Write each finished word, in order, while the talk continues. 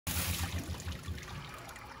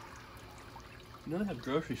You know they have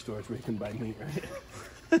grocery stores where you can buy meat, right?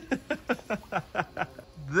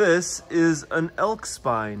 This is an elk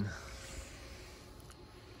spine.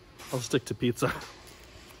 I'll stick to pizza.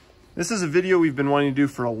 This is a video we've been wanting to do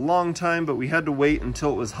for a long time, but we had to wait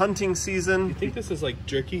until it was hunting season. You think this is like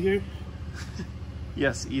jerky here?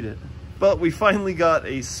 Yes, eat it. But we finally got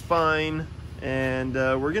a spine, and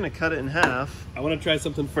we're gonna cut it in half. I want to try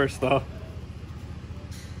something first, though.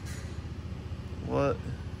 What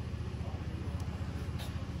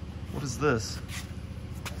is this?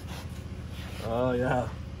 Oh yeah,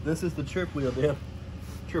 this is the chirp wheel, Dan.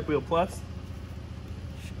 Chirp wheel plus.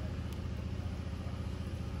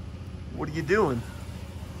 What are you doing?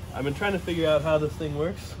 I've been trying to figure out how this thing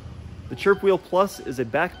works. The Chirp Wheel Plus is a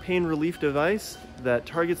back pain relief device that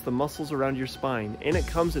targets the muscles around your spine, and it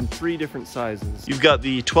comes in 3 different sizes. You've got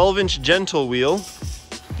the 12-inch gentle wheel,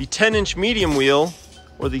 the 10-inch medium wheel,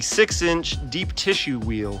 or the 6-inch deep tissue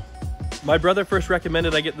wheel. My brother first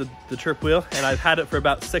recommended I get the Chirp wheel, and I've had it for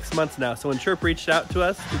about 6 months now. So when Chirp reached out to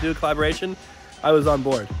us to do a collaboration, I was on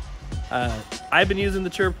board. I've been using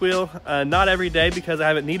the Chirp wheel, not every day because I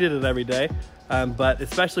haven't needed it every day, but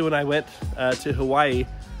especially when I went to Hawaii,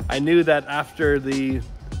 I knew that after the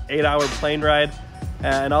 8-hour plane ride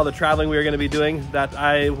and all the traveling we were going to be doing, that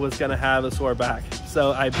I was going to have a sore back.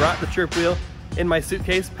 So I brought the Chirp wheel in my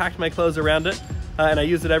suitcase, packed my clothes around it, and I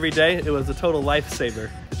use it every day. It was a total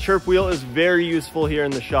lifesaver. The Chirp wheel is very useful here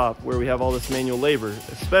in the shop where we have all this manual labor,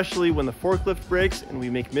 especially when the forklift breaks and we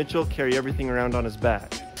make Mitchell carry everything around on his back.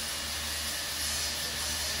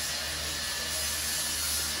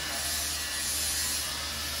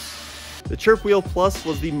 The Chirp Wheel Plus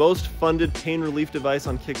was the most funded pain relief device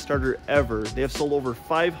on Kickstarter ever. They have sold over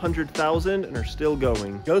 500,000 and are still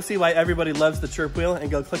going. Go see why everybody loves the Chirp wheel and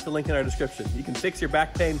go click the link in our description. You can fix your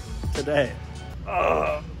back pain today.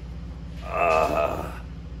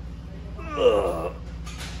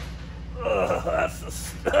 That's the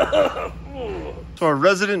stuff. So our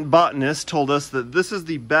resident botanist told us that this is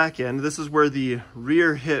the back end. This is where the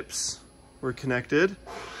rear hips were connected.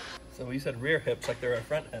 So you said rear hips like there are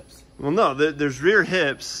front hips. Well, no, there's rear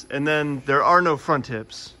hips and then there are no front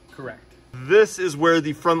hips. Correct. This is where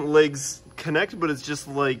the front legs connect, but it's just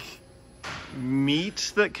like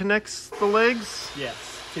meat that connects the legs. Yes,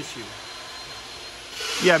 tissue.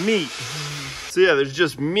 Yeah, meat. So yeah, there's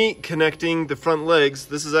just meat connecting the front legs.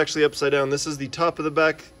 This is actually upside down. This is the top of the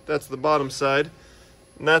back, that's the bottom side.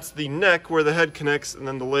 And that's the neck where the head connects, and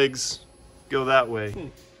then the legs go that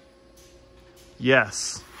way.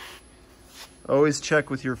 Yes. Always check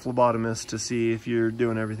with your phlebotomist to see if you're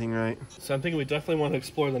doing everything right. So I'm thinking we definitely want to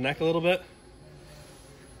explore the neck a little bit.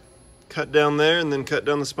 Cut down there and then cut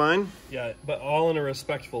down the spine? Yeah, but all in a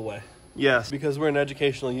respectful way. Yes. Because we're an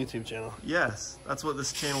educational YouTube channel. Yes, that's what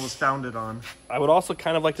this channel was founded on. I would also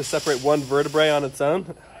kind of like to separate one vertebrae on its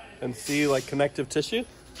own and see like connective tissue.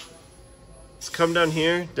 Let's come down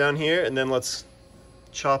here, and then let's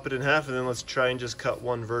chop it in half, and then let's try and just cut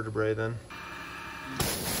one vertebrae then.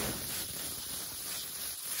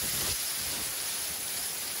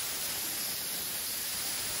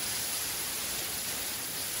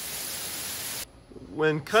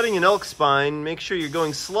 When cutting an elk spine, make sure you're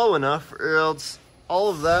going slow enough or else all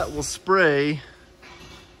of that will spray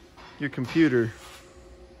your computer.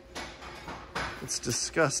 It's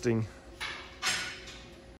disgusting.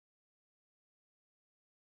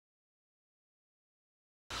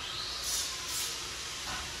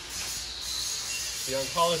 The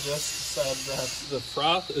oncologist said that the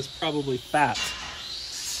froth is probably fat.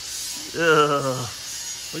 Ugh.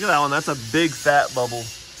 Look at that one, that's a big fat bubble.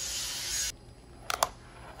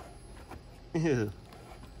 Ew.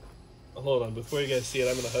 Hold on, before you guys see it,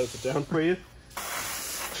 I'm gonna hose it down for you.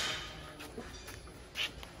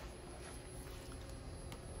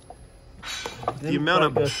 The amount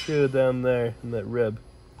of goes through down there in that rib.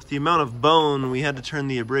 The amount of bone, we had to turn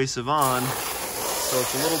the abrasive on, so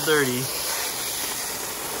it's a little dirty.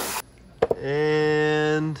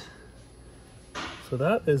 And so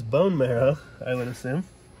that is bone marrow, I would assume.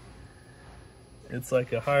 It's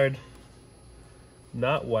like a hard,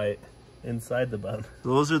 not white inside the bone.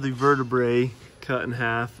 Those are the vertebrae cut in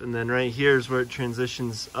half, and then right here is where it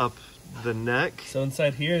transitions up the neck. So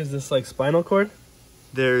inside here is this like spinal cord?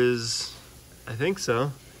 There's, I think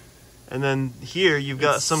so. And then here you've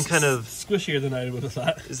got some kind of... squishier than I would have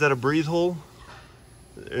thought. Is that a breathe hole?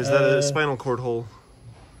 Or is that a spinal cord hole?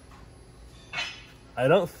 I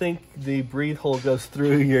don't think the breathe hole goes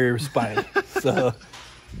through your spine. So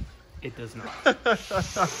it does not. So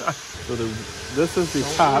this is the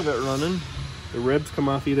top. Leave it running. The ribs come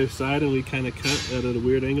off either side and we kind of cut at a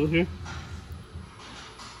weird angle here.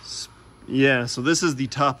 Yeah, so this is the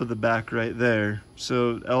top of the back right there.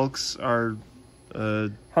 So elks are,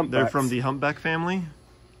 they're from the humpback family?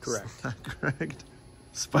 Correct. Is that correct?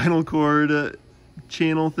 Spinal cord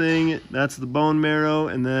channel thing, that's the bone marrow,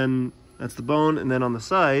 and then that's the bone, and then on the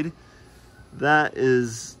side, that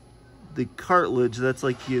is the cartilage. That's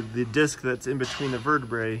like the disc that's in between the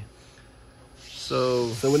vertebrae. So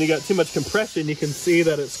when you got too much compression, you can see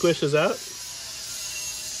that it squishes out.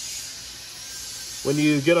 When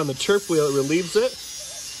you get on the chirp wheel, it relieves it.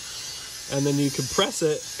 And then you compress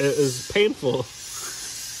it, it is painful.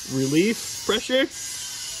 Relief, pressure,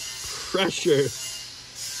 pressure.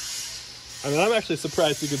 I mean, I'm actually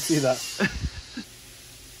surprised you could see that.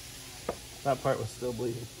 That part was still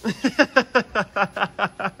bleeding.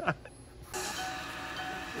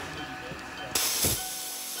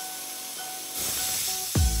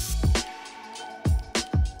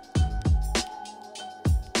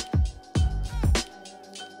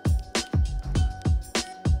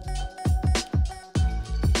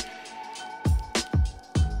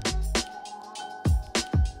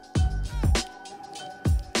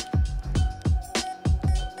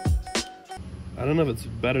 I don't know if it's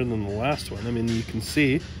better than the last one. I mean, you can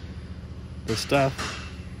see the stuff.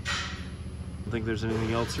 I don't think there's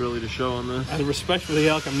anything else really to show on this. Out of respect for the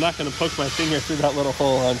elk, I'm not going to poke my finger through that little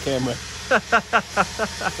hole on camera.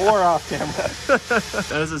 Or off camera.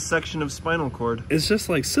 That is a section of spinal cord. It's just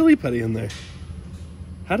like silly putty in there.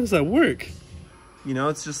 How does that work? You know,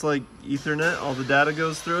 it's just like Ethernet. All the data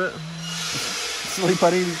goes through it. Silly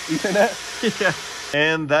putty Ethernet? Yeah.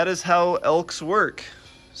 And that is how elks work.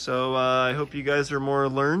 So I hope you guys are more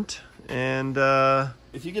learned. And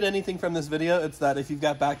if you get anything from this video, it's that if you've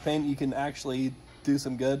got back pain, you can actually do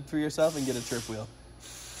some good for yourself and get a chirp wheel.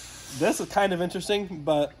 This is kind of interesting,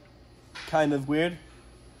 but kind of weird.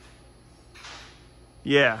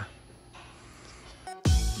 yeah.